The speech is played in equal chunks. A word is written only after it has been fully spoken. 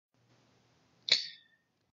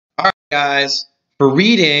guys, for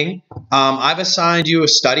reading, I've assigned you a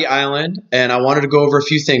study island, and I wanted to go over a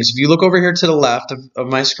few things. If you look over here to the left of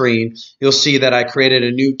my screen, you'll see that I created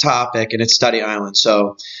a new topic, and it's study island.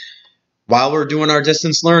 So while we're doing our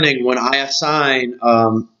distance learning, when I assign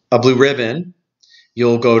a blue ribbon,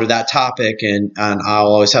 you'll go to that topic, and I'll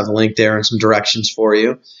always have the link there and some directions for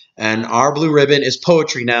you. And our blue ribbon is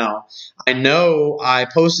poetry now. I know I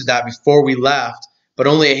posted that before we left, but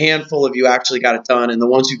only a handful of you actually got it done. And the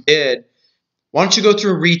ones who did, why don't you go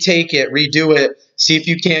through and retake it, redo it, see if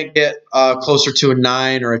you can't get closer to a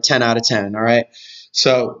 9 or a 10 out of 10, all right?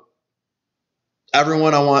 So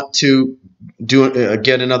everyone, I want to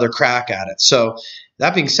get another crack at it. So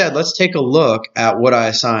that being said, let's take a look at what I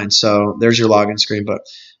assigned. So there's your login screen.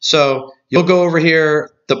 So you'll go over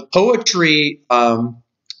here. The poetry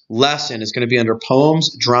lesson is going to be under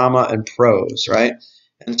poems, drama, and prose, right?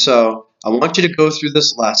 And so I want you to go through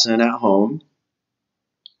this lesson at home,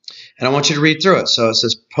 and I want you to read through it. So it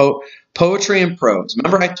says poetry and prose.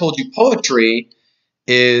 Remember, I told you poetry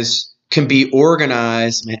can be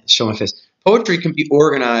organized. Man, show my face. Poetry can be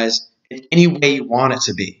organized in any way you want it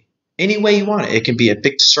to be. Any way you want it. It can be a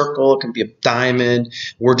big circle. It can be a diamond.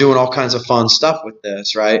 We're doing all kinds of fun stuff with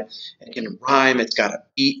this, right? It can rhyme. It's got a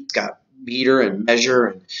beat. It's got meter and measure.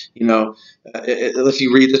 And, you know, if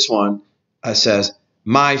you read this one, it says,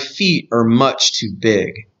 my feet are much too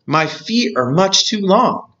big. My feet are much too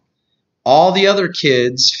long. All the other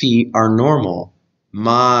kids' feet are normal.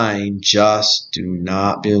 Mine just do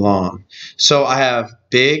not belong. So I have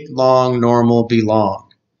big, long, normal,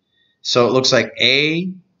 belong. So it looks like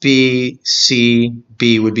A, B, C,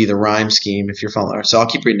 B would be the rhyme scheme if you're following. So I'll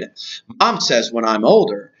keep reading it. Mom says when I'm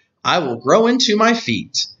older, I will grow into my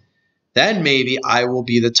feet. Then maybe I will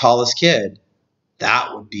be the tallest kid. That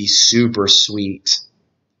would be super sweet.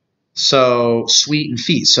 So sweet and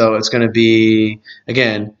feet. So it's going to be,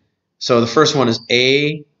 again, so the first one is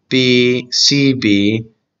A, B, C, B,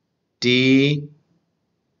 D,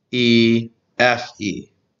 E, F, E,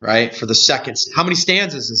 right? For the second, how many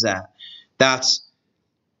stanzas is that? That's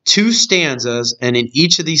 2 stanzas, and in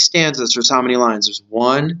each of these stanzas, there's how many lines? There's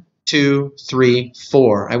 1, 2, 3,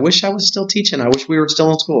 4. I wish I was still teaching. I wish we were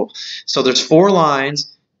still in school. So there's 4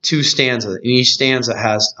 lines, 2 stanzas, and each stanza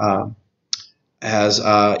has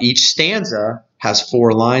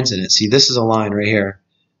 4 lines in it. See, this is a line right here.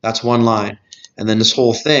 That's 1 line. And then this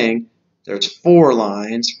whole thing, there's 4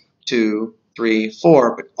 lines, 2, 3,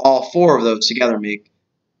 4, but all 4 of those together make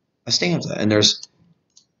a stanza. And there's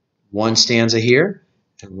 1 stanza here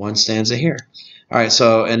and 1 stanza here. All right,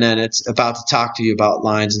 so, and then it's about to talk to you about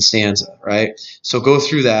lines and stanza, right? So go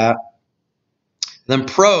through that. Then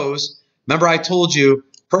prose, remember I told you,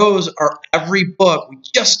 prose are every book. We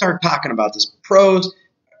just started talking about this. Prose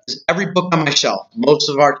is every book on my shelf. Most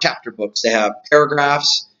of our chapter books, they have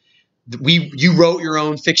paragraphs. You wrote your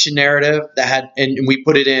own fiction narrative that had, and we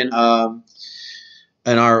put it in our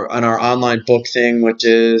online book thing, which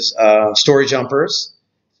is Story Jumpers.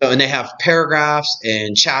 So, and they have paragraphs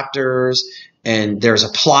and chapters, and there's a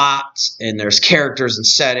plot, and there's characters and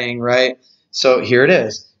setting, right? So here it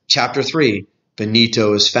is, chapter 3.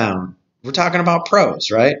 Benito is found. We're talking about prose,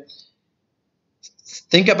 right?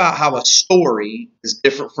 Think about how a story is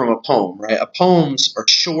different from a poem, right? Poems are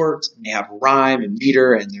short, and they have rhyme and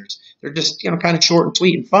meter, and they're just, you know, kind of short and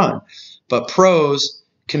sweet and fun. But prose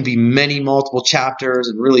can be multiple chapters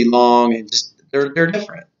and really long, and just they're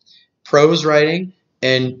different. Prose writing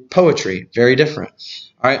and poetry, very different.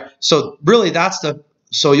 All right, so really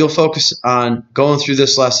so you'll focus on going through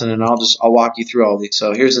this lesson, and I'll walk you through all these.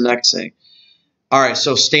 So here's the next thing. All right,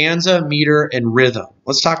 so stanza, meter, and rhythm.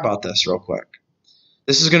 Let's talk about this real quick.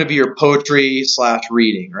 This is going to be your poetry /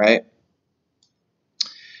 reading, right?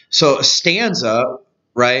 So a stanza,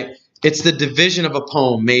 right, it's the division of a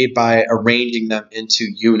poem made by arranging them into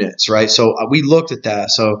units, right? So we looked at that.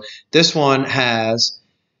 So this one has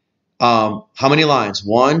how many lines?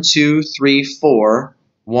 1, 2, 3, 4.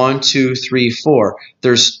 1, 2, 3, 4.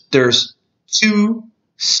 There's 2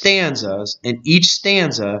 stanzas, and each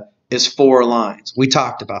stanza is 4 lines. We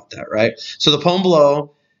talked about that, right? So the poem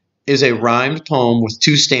below is a rhymed poem with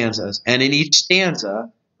 2 stanzas, and in each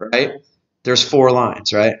stanza, right, there's 4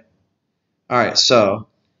 lines, right? All right, so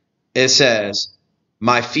it says,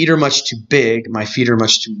 my feet are much too big, my feet are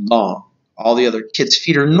much too long. All the other kids'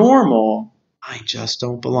 feet are normal, I just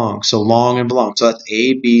don't belong. So long and belong. So that's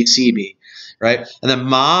A, B, C, B, right? And then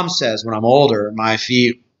mom says, when I'm older, I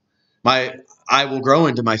will grow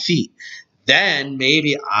into my feet. Then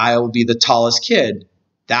maybe I will be the tallest kid.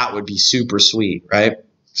 That would be super sweet, right?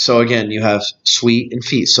 So again, you have sweet and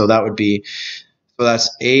feet. So that would be, so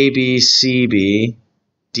that's A, B, C, B,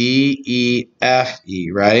 D, E, F,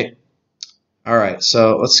 E, right? All right,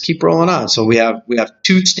 so let's keep rolling on. So we have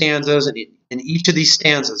two stanzas, and in each of these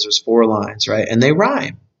stanzas, there's 4 lines, right? And they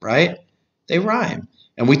rhyme, right? They rhyme.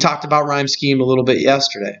 And we talked about rhyme scheme a little bit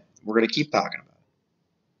yesterday. We're going to keep talking about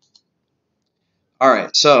it. All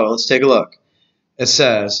right, so let's take a look. It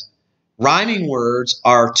says, rhyming words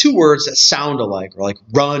are 2 words that sound alike, or like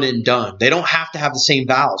run and done. They don't have to have the same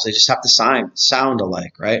vowels. They just have to sound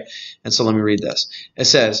alike, right? And so let me read this. It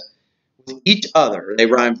says, with each other, they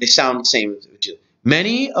rhyme, they sound the same.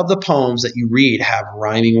 Many of the poems that you read have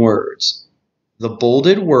rhyming words. The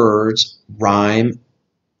bolded words rhyme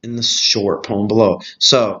in the short poem below.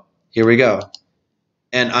 So here we go.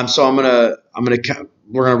 And we're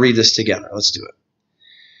gonna read this together. Let's do it.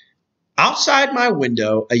 Outside my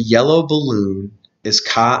window, a yellow balloon is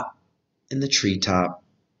caught in the treetop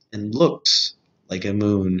and looks like a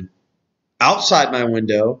moon. Outside my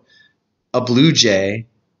window, a blue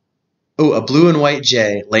and white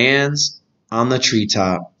jay lands on the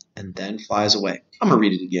treetop and then flies away. I'm going to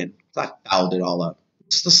read it again. I fouled it all up.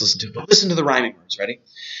 Let's listen to it. Listen to the rhyming words. Ready?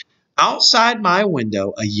 Outside my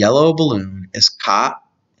window, a yellow balloon is caught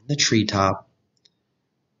in the treetop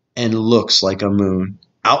and looks like a moon.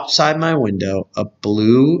 Outside my window, a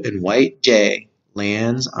blue and white jay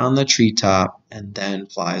lands on the treetop and then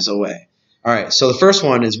flies away. All right, so the first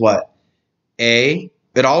one is what? A.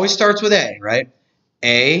 It always starts with A, right?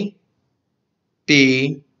 A,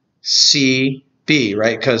 B, C, B,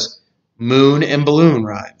 right? Because moon and balloon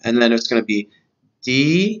rhyme. And then it's going to be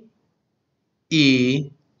D,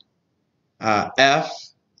 E, F,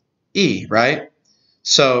 E, right?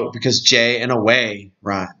 So, because J and away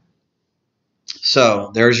rhyme.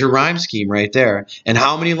 So, there's your rhyme scheme right there. And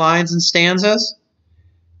how many lines and stanzas?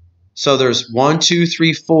 So, there's 1, 2,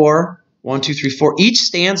 3, 4. 1, 2, 3, 4. Each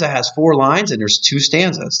stanza has 4 lines, and there's 2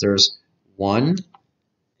 stanzas. There's 1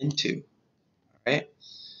 and 2.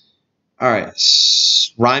 All right.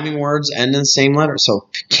 Rhyming words end in the same letter. So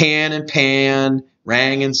can and pan,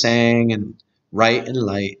 rang and sang, and right and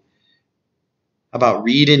light. How about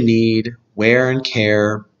read and need, wear and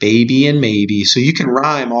care, baby and maybe. So you can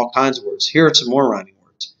rhyme all kinds of words. Here are some more rhyming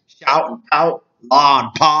words. Shout and pout, law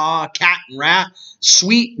and paw, cat and rat,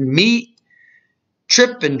 sweet and meat,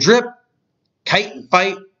 trip and drip, kite and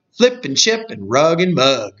fight, flip and chip, and rug and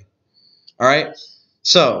mug. All right.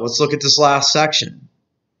 So let's look at this last section.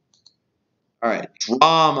 All right,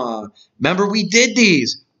 drama. Remember, we did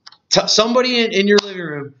these. Somebody in your living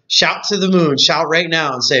room, shout to the moon. Shout right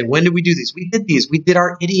now and say, when did we do these? We did these. We did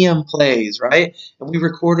our idiom plays, right? And we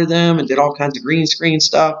recorded them and did all kinds of green screen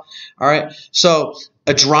stuff. All right, so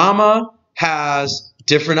a drama has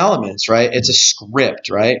different elements, right? It's a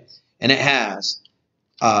script, right? And it has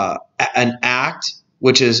an act,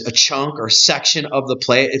 which is a chunk or section of the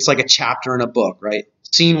play. It's like a chapter in a book, right?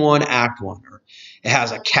 Scene 1, act 1. Or it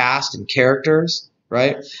has a cast and characters,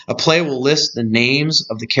 right? A play will list the names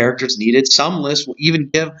of the characters needed. Some lists will even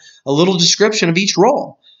give a little description of each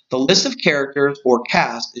role. The list of characters or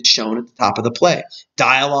cast is shown at the top of the play.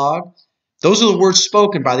 Dialogue, those are the words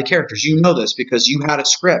spoken by the characters. You know this because you had a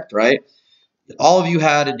script, right? All of you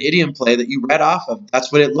had an idiom play that you read off of.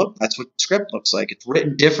 That's what it looked. That's what the script looks like. It's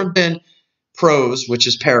written different than prose, which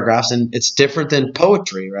is paragraphs, and it's different than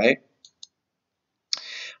poetry, right?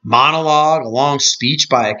 Monologue, a long speech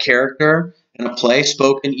by a character in a play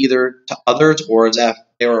spoken either to others or as if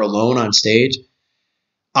they were alone on stage.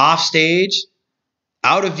 Off stage,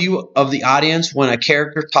 out of view of the audience. When a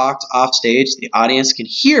character talks off stage, the audience can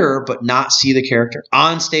hear but not see the character.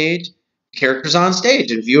 On stage, the character's on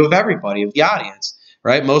stage in view of everybody, of the audience,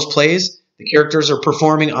 right? Most plays, the characters are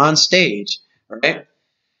performing on stage, right?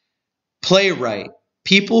 Playwright.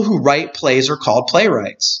 People who write plays are called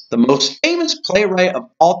playwrights. The most famous playwright of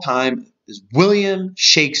all time is William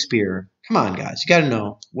Shakespeare. Come on, guys. You got to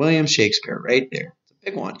know William Shakespeare right there. It's a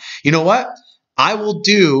big one. You know what? I will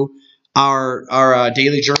do our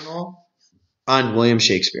daily journal on William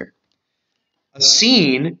Shakespeare. A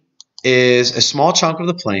scene is a small chunk of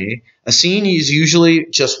the play. A scene is usually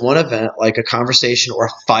just one event, like a conversation or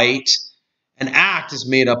a fight. An act is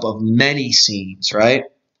made up of many scenes, right?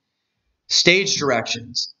 Stage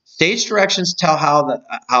directions. Stage directions tell how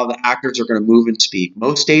the actors are going to move and speak.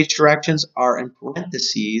 Most stage directions are in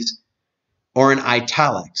parentheses or in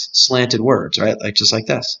italics, slanted words, right? Like just like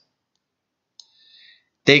this.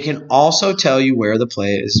 They can also tell you where the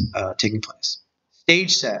play is taking place.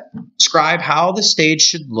 Stage set. Describe how the stage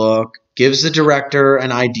should look. Gives the director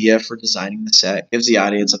an idea for designing the set. Gives the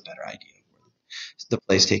audience a better idea of where the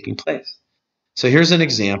play is taking place. So here's an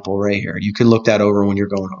example right here. You can look that over when you're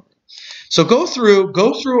going over. So go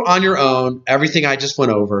through on your own everything I just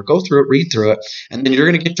went over. Go through it, read through it, and then you're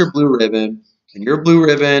going to get your blue ribbon. And your blue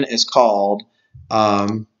ribbon is called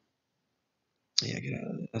Yeah, get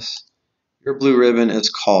out of this. Your blue ribbon is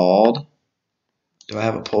called. Do I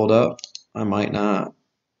have it pulled up? I might not.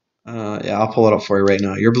 Yeah, I'll pull it up for you right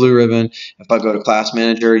now. Your blue ribbon, if I go to class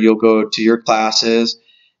manager, you'll go to your classes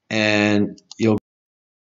and you'll.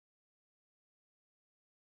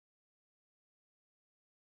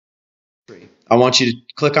 I want you to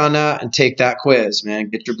click on that and take that quiz, man.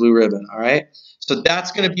 Get your blue ribbon, all right? So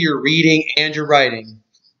that's going to be your reading and your writing.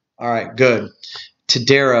 All right, good.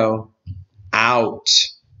 Tadero, out.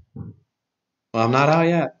 Well, I'm not out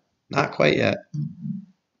yet. Not quite yet.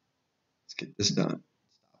 Let's get this done.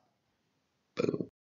 Boom.